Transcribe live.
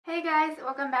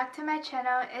welcome back to my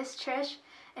channel. It's Trish.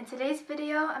 In today's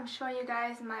video, I'm showing you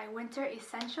guys my winter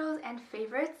essentials and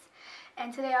favorites.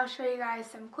 And today I'll show you guys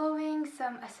some clothing,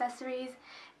 some accessories,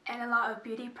 and a lot of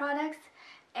beauty products.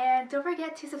 And don't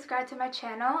forget to subscribe to my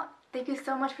channel. Thank you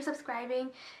so much for subscribing.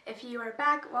 If you are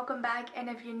back, welcome back. And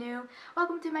if you're new,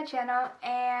 welcome to my channel.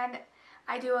 And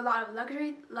I do a lot of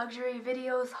luxury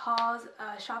videos, hauls,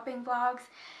 shopping vlogs.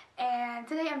 And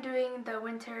today I'm doing the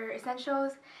winter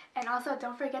essentials. And also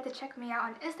don't forget to check me out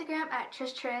on Instagram at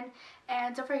TrishTrin.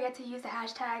 And don't forget to use the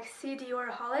hashtag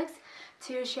 #CDioraholics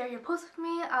to share your posts with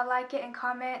me. I'll like it and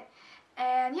comment.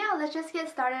 And yeah, let's just get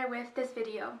started with this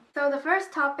video. So the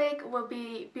first topic will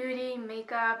be beauty,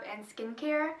 makeup, and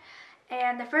skincare.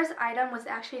 And the first item was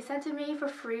actually sent to me for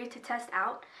free to test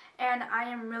out. And I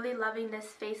am really loving this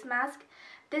face mask.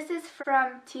 This is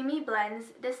from Teami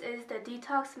Blends. This is the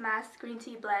Detox Mask Green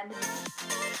Tea Blend.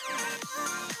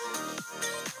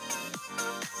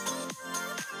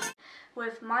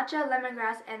 With matcha,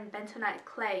 lemongrass, and bentonite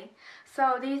clay.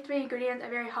 So these three ingredients are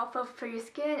very helpful for your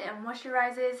skin and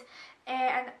moisturizes.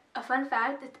 And a fun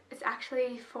fact, it's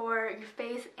actually for your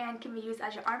face and can be used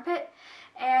as your armpit.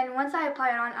 And once I apply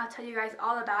it on, I'll tell you guys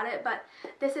all about it. But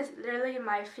this is literally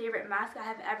my favorite mask I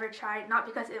have ever tried. Not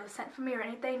because it was sent for me or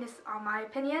anything, this is on my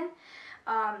opinion.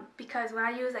 Because when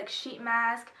I use like sheet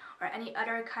mask or any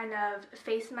other kind of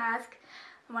face mask,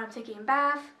 when I'm taking a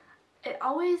bath,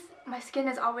 my skin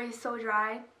is always so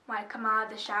dry when I come out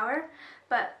of the shower.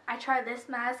 But I tried this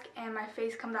mask and my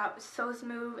face comes out so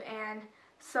smooth and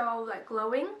so like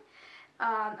glowing.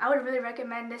 I would really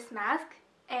recommend this mask,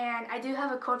 and I do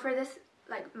have a code for this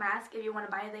like mask if you want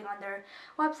to buy anything on their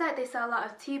website. They sell a lot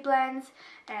of tea blends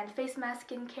and face mask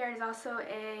skincare. There's also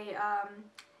a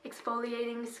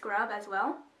exfoliating scrub as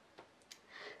well.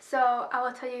 So I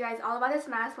will tell you guys all about this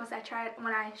mask when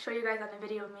I show you guys on the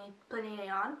video of me putting it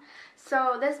on.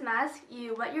 So this mask,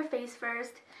 you wet your face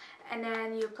first, and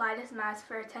then you apply this mask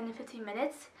for 10 to 15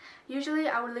 minutes. Usually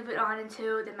I would leave it on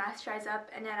until the mask dries up,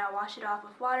 and then I'll wash it off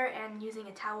with water and using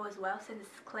a towel as well, since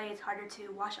it's clay it's harder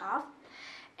to wash off.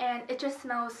 And it just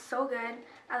smells so good.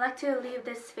 I like to leave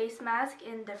this face mask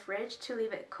in the fridge to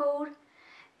leave it cold,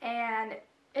 and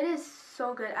it is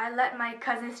so good. I let my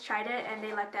cousins try it and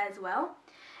they liked that as well.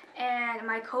 And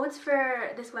my codes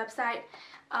for this website,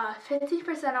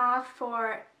 50% off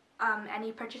for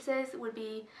any purchases would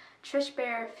be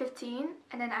TrishBear15,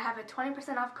 and then I have a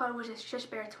 20% off code which is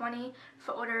TrishBear20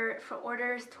 for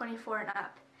orders 24 and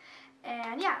up.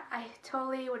 And yeah, I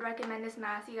totally would recommend this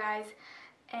mask, you guys,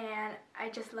 and I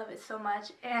just love it so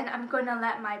much. And I'm going to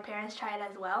let my parents try it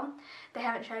as well. They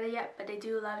haven't tried it yet, but they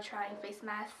do love trying face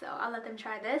masks, so I'll let them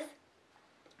try this.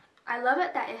 I love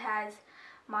it that it has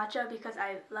matcha because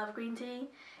I love green tea,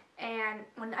 and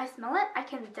when I smell it, I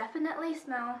can definitely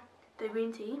smell the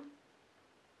green tea.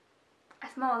 I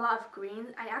smell a lot of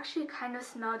greens. I actually kind of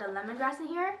smell the lemongrass in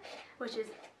here, which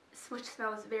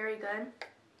smells very good.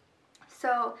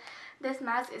 So this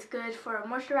mask is good for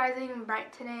moisturizing,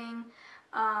 brightening,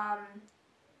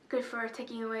 good for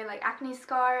taking away like acne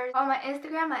scars. On my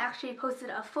Instagram, I actually posted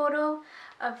a photo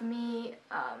of me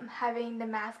having the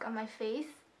mask on my face.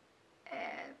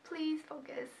 And please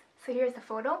focus. So here's the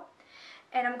photo,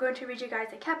 and I'm going to read you guys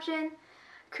the caption.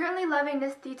 Currently loving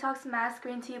this Detox Mask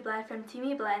Green Tea Blend from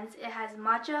Teami Blends. It has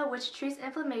matcha, which treats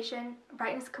inflammation,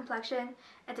 brightens complexion,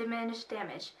 and diminishes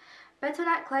damage.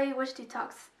 Bentonite clay, which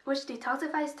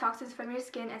detoxifies toxins from your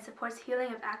skin and supports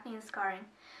healing of acne and scarring.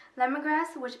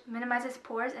 Lemongrass, which minimizes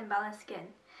pores and balances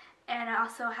skin. And I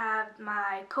also have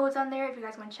my codes on there if you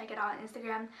guys want to check it out on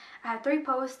Instagram. I have 3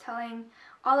 posts telling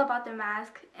all about the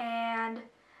mask, and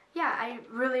yeah, I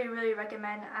really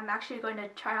recommend. I'm actually going to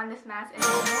try on this mask in a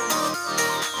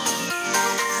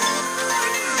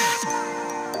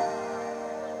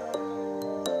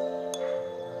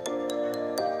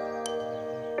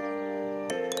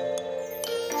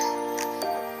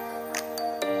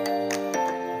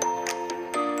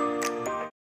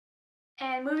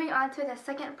And moving on to the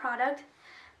second product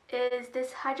is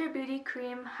this Hydra Beauty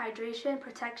Cream Hydration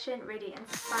Protection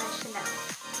Radiance by Chanel.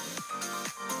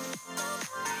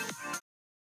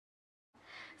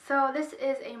 So this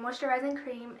is a moisturizing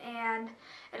cream, and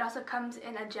it also comes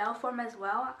in a gel form as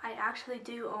well. I actually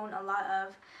do own a lot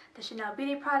of the Chanel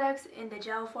beauty products in the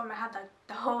gel form. I have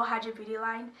the whole Hydra Beauty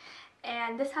line,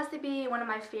 and this has to be one of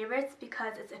my favorites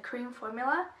because it's a cream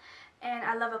formula, and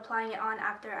I love applying it on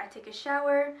after I take a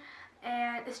shower.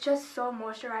 And it's just so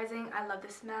moisturizing. I love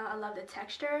the smell, I love the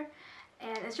texture,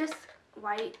 and it's just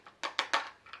white.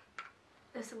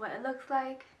 This is what it looks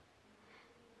like,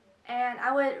 and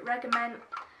I would recommend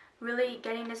really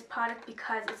getting this product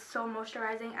because it's so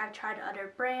moisturizing. I've tried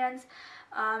other brands.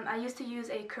 I used to use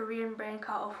a Korean brand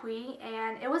called Ohui,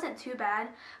 and it wasn't too bad,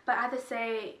 but I have to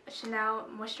say Chanel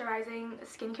moisturizing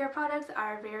skincare products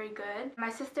are very good. My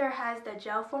sister has the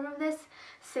gel form of this,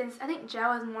 since I think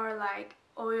gel is more like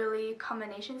oily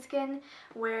combination skin,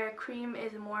 where cream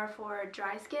is more for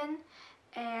dry skin.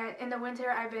 And in the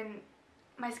winter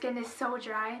my skin is so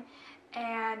dry,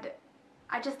 and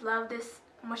I just love this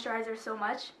moisturizer so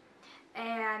much.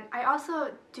 And I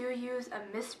also do use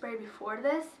a mist spray before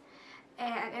this,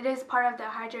 and it is part of the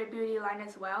Hydrate Beauty line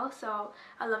as well, so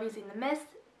I love using the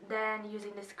mist, then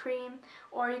using this cream,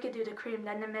 or you could do the cream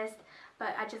then the mist,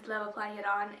 but I just love applying it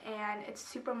on, and it's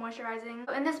super moisturizing.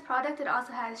 In this product, it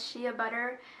also has shea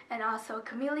butter and also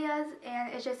camellias,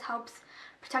 and it just helps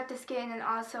protect the skin and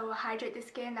also hydrate the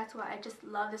skin. That's why I just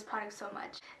love this product so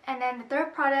much. And then the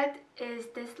third product is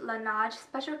this Laneige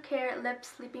Special Care Lip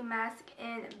Sleeping Mask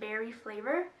in berry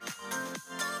flavor.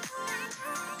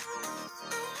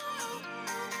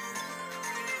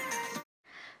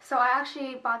 So I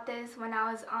actually bought this when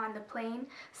I was on the plane,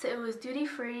 so it was duty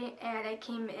free, and it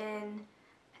came in,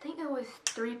 I think it was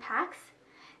 3 packs,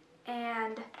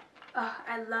 and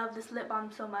I love this lip balm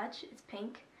so much. It's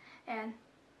pink and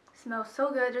smells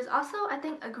so good. There's also, I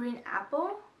think, a green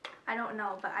apple. I don't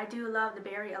know, but I do love the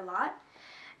berry a lot.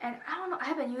 And I don't know, I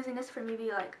have been using this for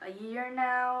maybe like a year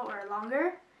now or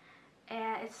longer,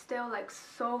 and it's still like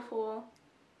so full.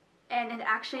 And it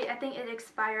actually, I think it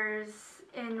expires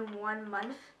in 1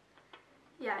 month.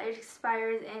 Yeah, it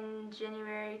expires in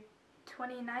January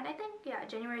 29, I think. Yeah,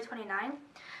 January 29.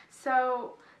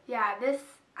 So yeah, this,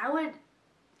 I would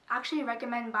actually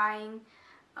recommend buying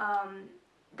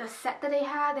the set that they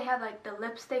had. They had like the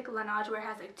lipstick Laneige, where it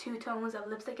has like 2 tones of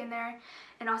lipstick in there,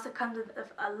 and also comes with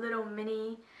a little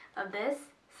mini of this.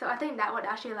 So I think that would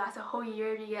actually last a whole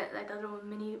year to get like the little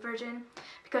mini version,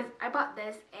 because I bought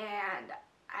this and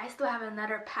I still have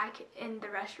another pack in the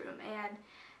restroom, and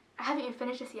I haven't even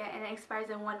finished this yet, and it expires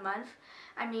in 1 month.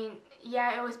 I mean,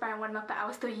 yeah, it will expire in 1 month, but I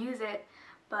will still use it.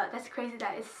 But that's crazy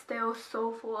that it's still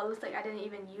so full. It looks like I didn't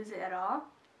even use it at all.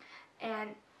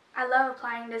 And I love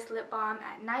applying this lip balm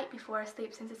at night before I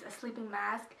sleep, since it's a sleeping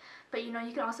mask. But you know,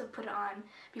 you can also put it on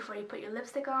before you put your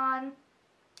lipstick on,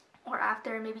 or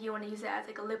after. Maybe you want to use it as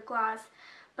like a lip gloss.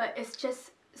 But it's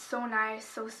just so nice,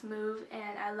 so smooth,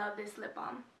 and I love this lip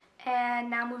balm. And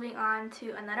now moving on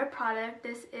to another product.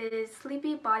 This is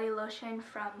Sleepy Body Lotion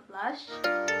from Lush.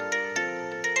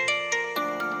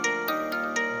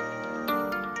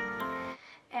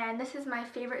 And this is my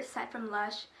favorite scent from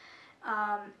Lush.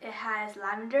 It has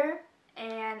lavender,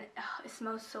 and it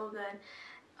smells so good.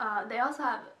 They also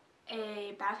have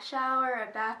a bath shower,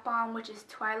 a bath bomb, which is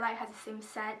Twilight, has the same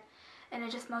scent, and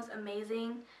it just smells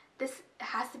amazing. This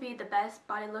has to be the best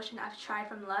body lotion I've tried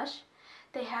from Lush.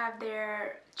 They have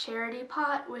their charity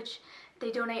pot, which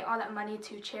they donate all that money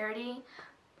to charity.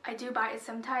 I do buy it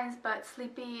sometimes, but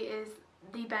Sleepy is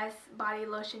the best body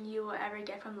lotion you will ever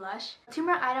get from Lush. 2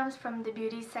 more items from the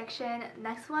beauty section.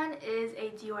 Next one is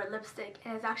a Dior lipstick,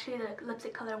 and it's actually the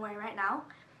lipstick color I'm wearing right now.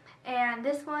 And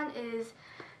this one is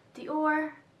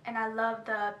Dior, and I love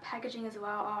the packaging as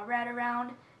well, all red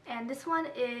around. And this one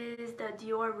is the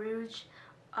Dior Rouge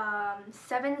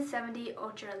 770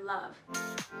 Ultra Love.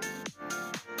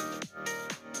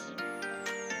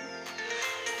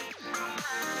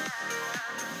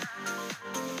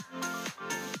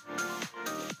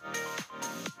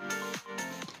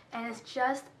 And it's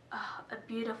just a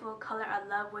beautiful color. I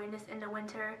love wearing this in the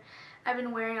winter. I've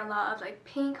been wearing a lot of like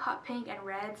pink, hot pink, and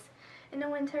reds in the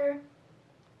winter.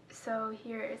 So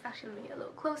here is, actually, let me get a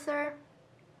little closer.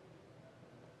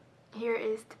 Here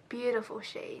is the beautiful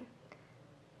shade.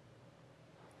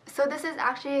 So this is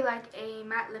actually like a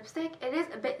matte lipstick. It is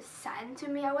a bit satin to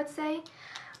me, I would say.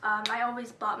 I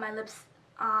always blot my lips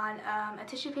on a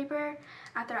tissue paper.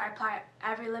 After I apply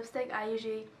every lipstick, I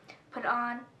usually put it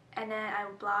on, and then I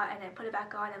would blot, and then put it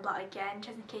back on and blot again,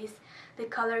 just in case the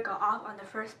color got off on the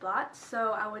first blot.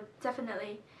 So I would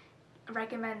definitely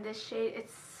recommend this shade.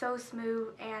 It's so smooth,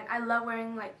 and I love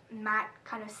wearing like matte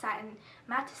kind of satin,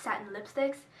 matte to satin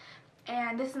lipsticks.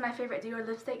 And this is my favorite Dior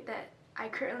lipstick that I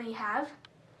currently have.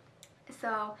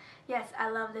 So yes, I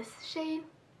love this shade.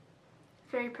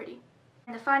 Very pretty.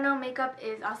 And the final makeup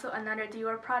is also another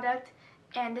Dior product,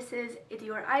 and this is a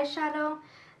Dior eyeshadow.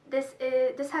 This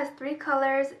has 3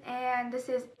 colors, and this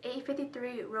is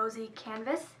 853 Rosy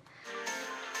Canvas.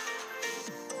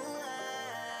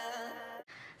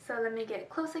 So let me get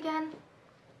close again.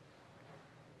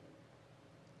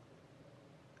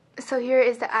 So here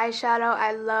is the eyeshadow.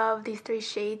 I love these 3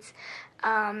 shades.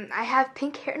 I have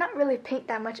pink hair, not really pink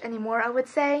that much anymore, I would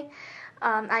say.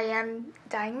 I am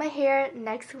dyeing my hair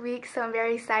next week, so I'm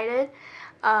very excited.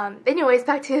 Anyways,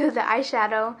 back to the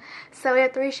eyeshadow. So we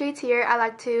have 3 shades here. I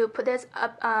like to put this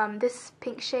this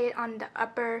pink shade on the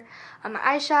upper of my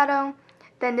eyeshadow.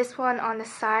 Then this one on the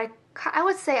side. I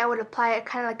would say I would apply it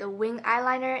kind of like a wing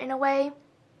eyeliner in a way.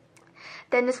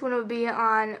 Then this one would be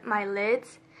on my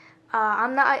lids.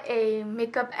 I'm not a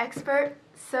makeup expert,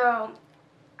 so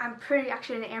I'm pretty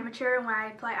actually an amateur when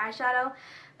I apply eyeshadow,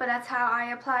 but that's how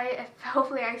I apply it.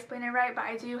 Hopefully I explain it right, but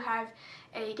I do have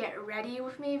a get ready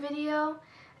with me video.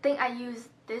 I think I use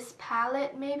this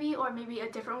palette maybe, or maybe a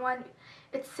different one.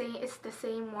 It's the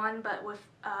same one but with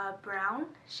brown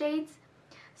shades.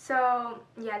 So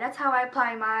yeah, that's how I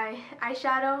apply my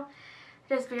eyeshadow.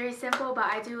 It's very simple, but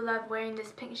I do love wearing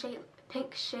this pink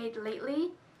shade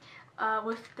lately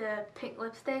with the pink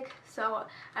lipstick. So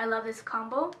I love this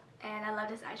combo. And I love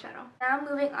this eyeshadow. Now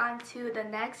moving on to the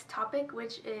next topic,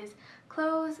 which is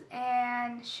clothes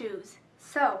and shoes.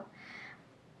 So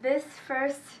this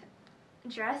first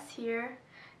dress here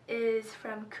is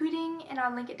from Cooting, and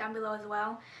I'll link it down below as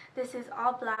well. This is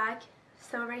all black.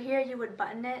 So right here you would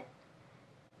button it,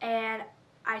 and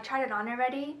I tried it on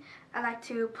already. I like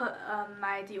to put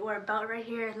my Dior belt right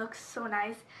here. It looks so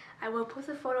nice. I will post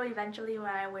a photo eventually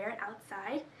when I wear it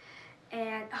outside.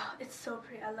 And oh, it's so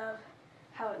pretty. I love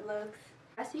how it looks.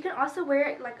 So you can also wear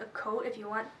it like a coat if you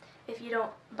want. If you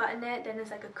don't button it, then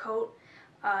it's like a coat.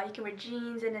 You can wear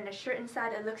jeans and then a shirt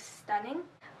inside. It looks stunning.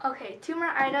 Okay, 2 more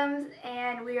items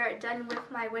and we are done with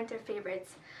my winter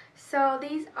favorites. So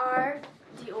these are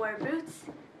Dior boots.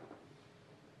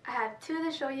 I have 2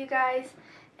 to show you guys,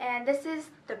 and this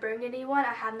is the burgundy one.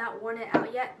 I have not worn it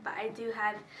out yet, but I do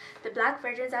have the black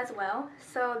versions as well.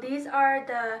 So these are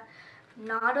the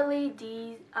Nautilus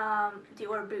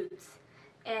Dior boots,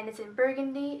 and it's in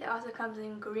burgundy. It also comes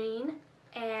in green,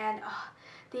 and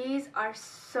these are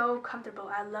so comfortable.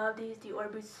 I love these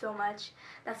Dior boots so much.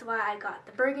 That's why I got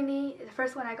the burgundy. The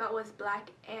first one I got was black,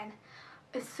 and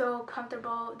it's so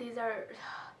comfortable. These are,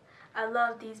 I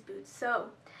love these boots.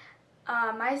 So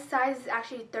my size is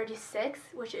actually 36,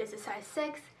 which is a size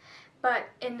 6, but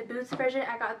in the boots version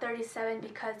I got 37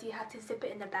 because you have to zip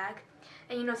it in the back.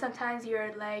 And you know, sometimes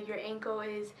your leg, your ankle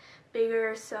is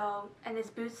bigger, so, and it's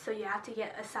boots, so you have to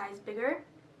get a size bigger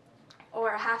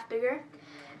or a half bigger.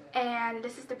 And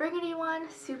this is the burgundy one,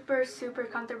 super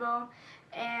comfortable.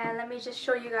 And let me just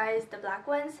show you guys the black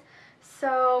ones.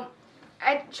 So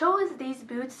I chose these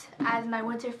boots as my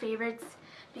winter favorites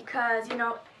because, you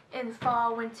know, in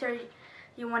fall, winter,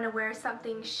 you want to wear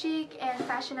something chic and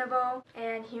fashionable.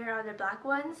 And here are the black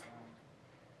ones.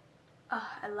 Oh,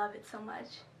 I love it so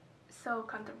much. So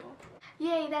comfortable.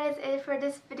 Yay, that is it for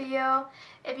this video.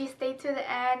 If you stayed to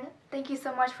the end, thank you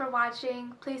so much for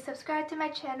watching. Please subscribe to my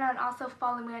channel and also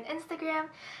follow me on Instagram.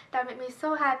 That would make me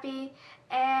so happy.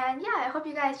 And yeah, I hope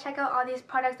you guys check out all these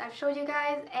products I've showed you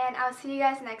guys, and I'll see you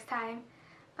guys next time.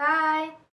 Bye!